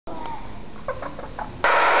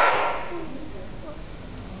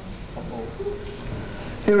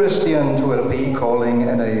Here is DN2LP calling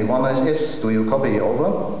NA1SS. Do you copy?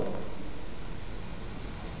 Over.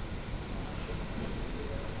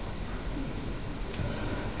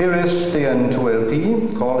 Here is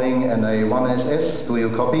DN2LP calling NA1SS. Do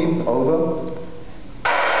you copy? Over.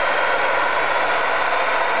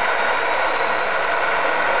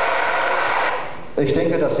 Ich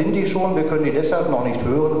denke, das sind die schon. Wir können die deshalb noch nicht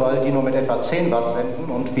hören, weil die nur mit etwa 10 Watt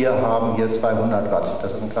senden und wir haben hier 200 Watt.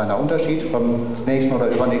 Das ist ein kleiner Unterschied. Vom nächsten oder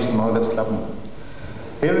übernächsten Mal wird es klappen.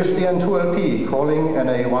 Here is DN2LP calling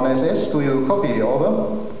NA1SS. Do you copy?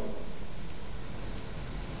 Over.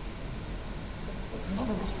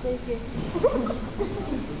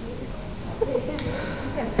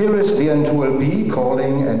 Here is DN2LP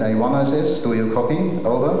calling NA1SS. Do you copy?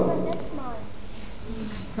 Over.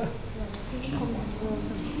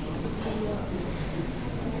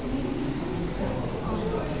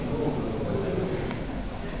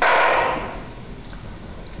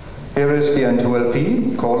 Here is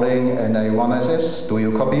DN2LP calling NA1SS. Do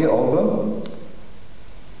you copy? Over.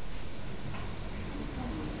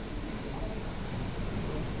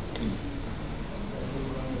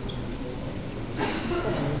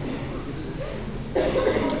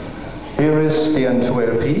 Here is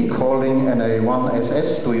DN2LP calling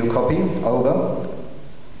NA1SS. Do you copy? Over.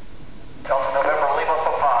 Delta November Lima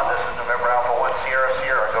Papa, this is November Alpha 1 Sierra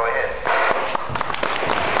Sierra. Go ahead.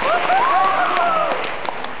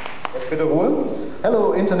 Jetzt bitte Ruhe.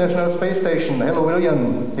 Hello, International Space Station. Hello,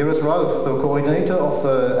 William. Here is Ralf, the coordinator of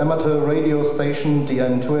the amateur radio station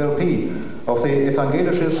DN2LP of the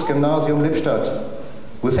Evangelisches Gymnasium Lippstadt.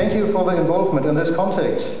 We thank you for the involvement in this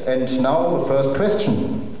contact. And now, the first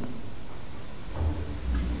question.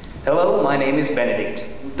 Hello, my name is Benedict.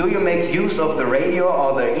 Do you make use of the radio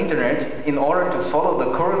or the internet in order to follow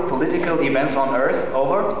the current political events on Earth?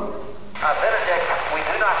 Over. Benedict, we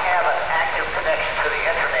do not have an active connection to the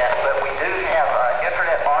internet, but we do have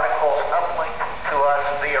internet articles uplinked to us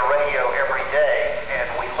via radio every day, and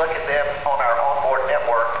we look at them on our onboard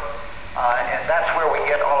network, and that's where we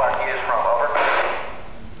get all our news from. Over.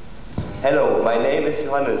 Hello, my name is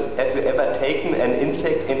Johannes. Have you ever taken an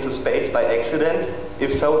insect into space by accident?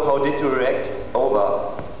 If so, how did you react?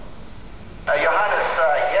 Over. Johannes,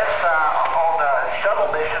 yes, on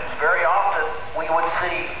shuttle missions, very often we would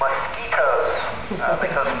see mosquitoes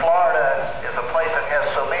because Florida is a place that has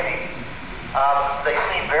so many. They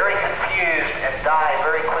seem very confused and die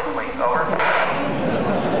very quickly. Over.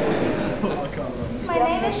 My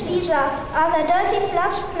name is Lisa. Are there dirty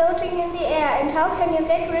fluffs floating in the air, and how can you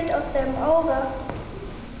get rid of them? Over.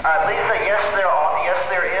 Lisa, yes, there are. Yes,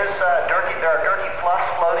 there is There are dirty fluffs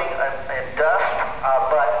floating and dust,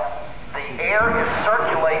 but the air is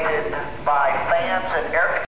circulated by fans and air